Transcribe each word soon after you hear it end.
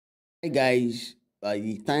Hey guys, by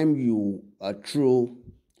the time you are through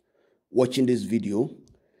watching this video,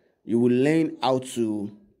 you will learn how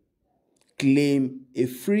to claim a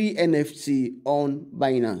free NFT on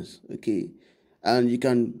Binance. Okay, and you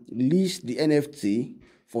can list the NFT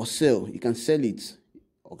for sale. You can sell it.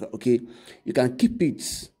 Okay, you can keep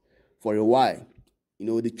it for a while.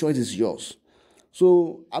 The choice is yours.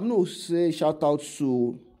 So I'm gonna say shout out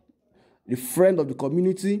to the friend of the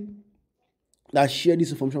community that shared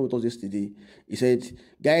this information with us yesterday. He said,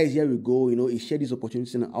 guys, here we go. He shared this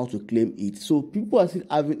opportunity and how to claim it. So people are still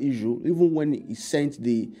having issue even when he sent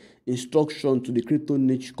the instruction to the crypto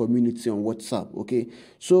niche community on WhatsApp. Okay,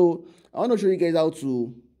 so I want to show you guys how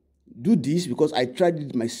to do this because I tried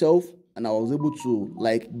it myself and I was able to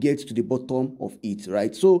get to the bottom of it,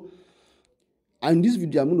 right? So and in this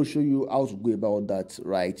video, I'm going to show you how to go about that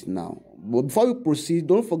right now. But before we proceed,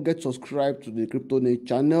 don't forget to subscribe to the CryptoNet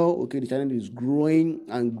channel. Okay, the channel is growing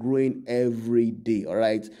and growing every day. All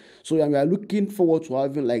right. So we are looking forward to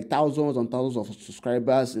having thousands and thousands of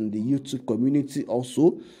subscribers in the YouTube community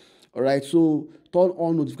also. All right. So turn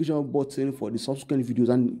on notification button for the subsequent videos,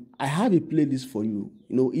 and I have a playlist for you.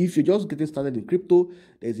 If you're just getting started in crypto,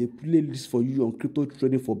 there's a playlist for you on crypto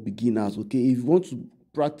trading for beginners. Okay, if you want to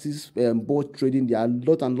practice board trading, there are a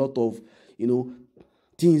lot of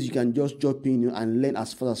things you can just jump in and learn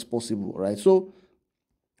as fast as possible. Right, so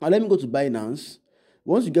now let me go to Binance.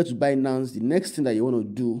 Once you get to Binance, the next thing that you want to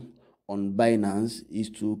do on Binance is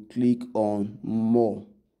to click on more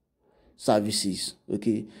services.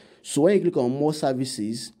 Okay, so when you click on more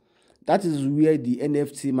services, that is where the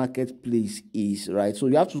NFT marketplace is, right? So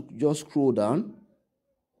you have to just scroll down.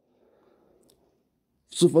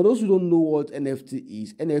 So for those who don't know what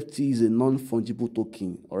NFT is a non-fungible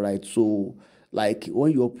token. All right. So like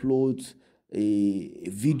when you upload a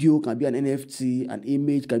video can be an NFT, an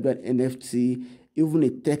image can be an NFT, even a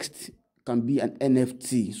text can be an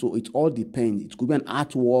NFT. So it all depends. It could be an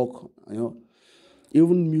artwork,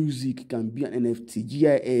 even music can be an NFT,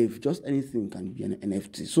 GIF, just anything can be an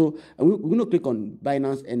NFT. So we're going to click on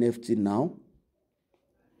Binance NFT now.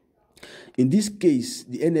 In this case,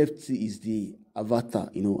 the NFT is the avatar.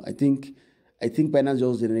 I think Binance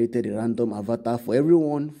just generated a random avatar for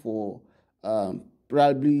everyone, for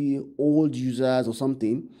probably old users or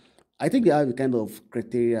something. I think they have a kind of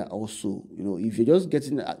criteria also. If you're just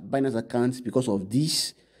getting a Binance account because of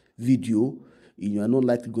this video, you are not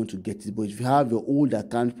likely going to get it. But if you have your old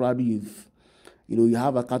account, probably you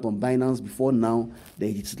have account on Binance before now,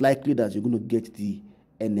 then it's likely that you're going to get the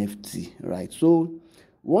NFT, right? So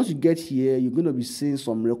once you get here, you're going to be seeing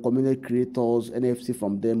some recommended creators, NFT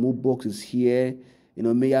from them. Mobox is here,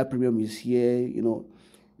 Maya Premium is here,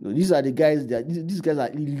 these are the guys these guys are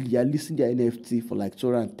listing their NFT for like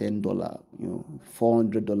 $210,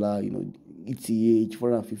 $400, ETH,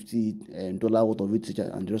 $450 worth of ETH,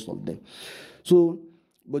 and the rest of them. So,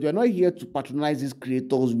 but we're not here to patronize these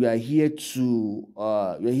creators. We are here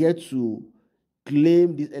to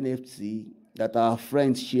claim this NFT that our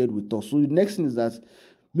friends shared with us. So the next thing is that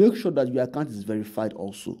make sure that your account is verified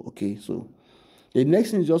also. Okay, so the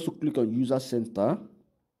next thing is just to click on user center.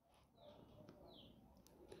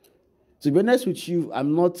 To be honest with you,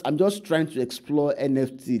 I'm just trying to explore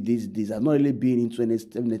NFT these days. I've not really been into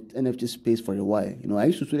NFT space for a while. I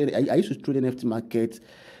used to trade NFT market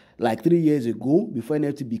like 3 years ago before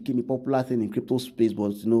NFT became a popular thing in crypto space.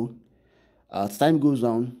 But as time goes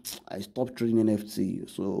on, I stopped trading NFT.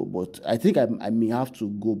 So, but I think I may have to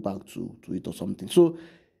go back to it or something. So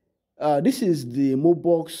this is the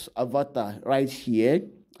Mobox avatar right here,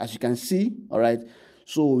 as you can see. All right,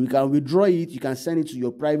 so you can withdraw it, you can send it to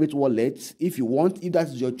your private wallet if you want, if that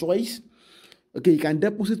is your choice. Okay, you can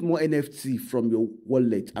deposit more NFT from your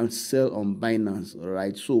wallet and sell on Binance. All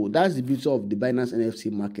right, so that's the beauty of the Binance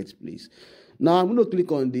NFT Marketplace. Now I'm going to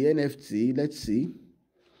click on the NFT. Let's see.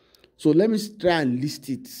 So let me try and list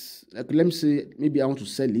it. Let me say maybe I want to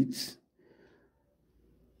sell it.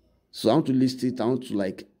 So I want to list it. I want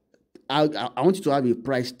to I want you to have a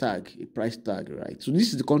price tag, right? So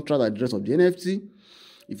this is the contract address of the NFT.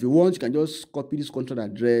 If you want, you can just copy this contract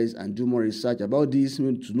address and do more research about this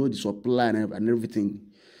to know the supply and everything.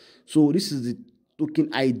 So this is the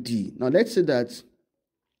token ID. Now let's say that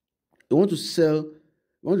we want to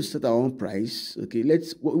set our own price. Okay,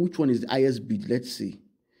 which one is the highest bid? Let's see.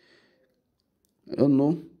 I don't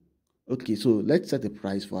know. Okay, so let's set a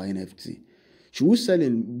price for our NFT. Should we sell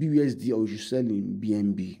in BUSD or should we sell in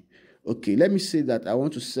BNB? Okay, let me say that I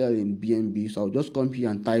want to sell in BNB. So I'll just come here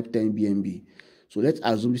and type 10 BNB. So let's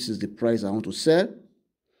assume this is the price I want to sell,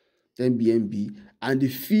 10 BNB. And the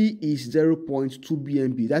fee is 0.2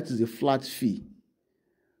 BNB. That is a flat fee.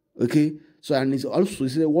 Okay, So, and it's also, it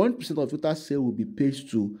says 1% of total sale will be paid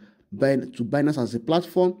to Binance as a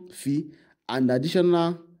platform fee, and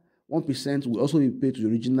additional 1% will also be paid to the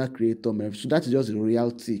original creator. So that's just a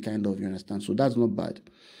royalty kind of, you understand? So that's not bad.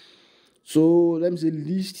 So let me say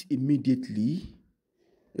list immediately.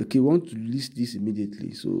 Okay, we want to list this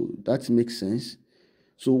immediately. So that makes sense.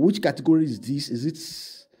 So which category is this? Is it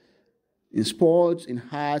in sports, in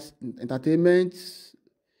arts, in entertainment?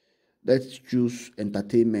 Let's choose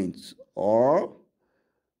entertainment. Or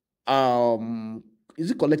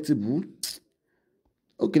is it collectible?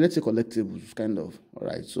 Okay, let's say collectibles, kind of. All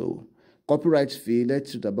right, so copyright fee,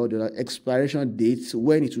 let's talk about the expiration dates,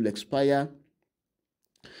 when it will expire,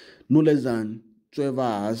 no less than 12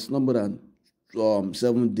 hours, no more than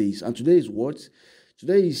 7 days. And today is what?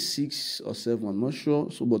 Today is 6 or 7, I'm not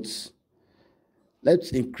sure. So, but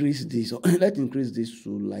let's increase this. Let's increase this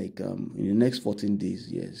to like in the next 14 days.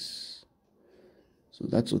 Yes. So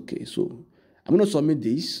that's okay. So I'm going to submit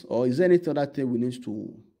this. Or is there any other thing we need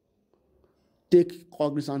to take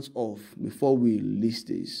cognizance of before we list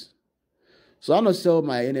this? So I want to sell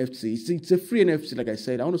my NFT. It's a free NFT, like I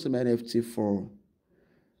said. I want to sell my NFT for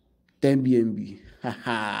 10 BNB.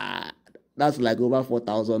 That's like over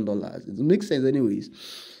 $4,000. It makes sense anyways.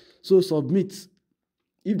 So submit.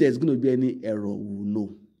 If there's going to be any error, we will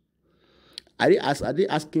know. Are they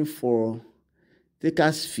asking for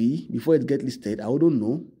taker's fee before it gets listed? I don't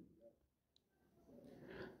know.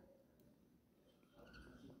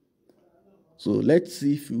 So let's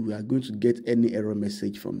see if we are going to get any error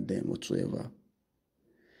message from them whatsoever.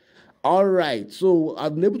 All right, so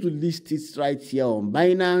I've been able to list it right here on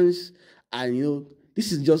Binance, and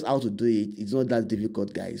this is just how to do it. It's not that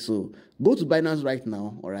difficult, guys. So go to Binance right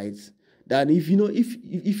now. All right. Then if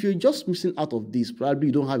you're just missing out of this, probably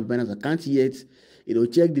you don't have a Binance account yet.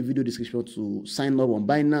 Check the video description to sign up on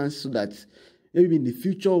Binance, so that maybe in the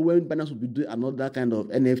future when Binance will be doing another kind of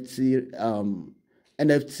NFT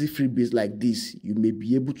freebies like this, you may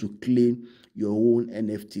be able to claim your own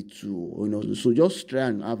NFT too. So just try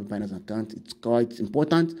and have a Binance account. It's quite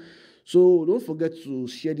important. So don't forget to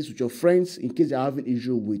share this with your friends in case you're having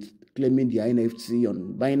issue with claiming their NFT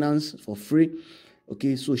on Binance for free.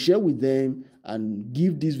 Okay, so share with them and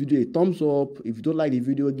give this video a thumbs up. If you don't like the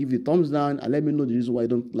video, give it a thumbs down and let me know the reason why you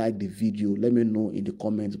don't like the video. Let me know in the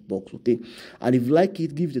comments box, okay? And if you like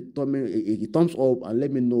it, give the thumbs up and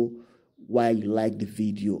let me know why you like the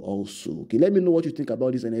video also. Okay, let me know what you think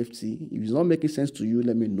about this NFT. If it's not making sense to you,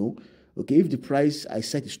 let me know. Okay, if the price I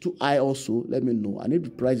set is too high also, let me know. And if the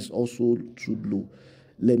price is also too low,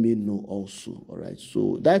 let me know also. All right,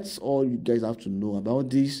 so that's all you guys have to know about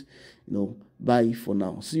this. Bye for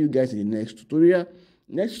now. See you guys in the next tutorial.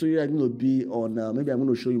 Next tutorial is going to be on maybe I'm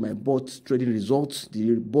going to show you my bot trading results,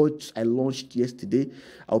 the bot I launched yesterday.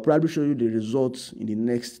 I'll probably show you the results in the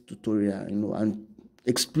next tutorial, and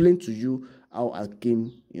explain to you how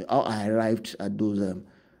I arrived at those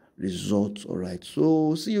results. All right,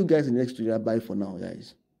 so see you guys in the next tutorial. Bye for now,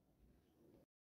 guys.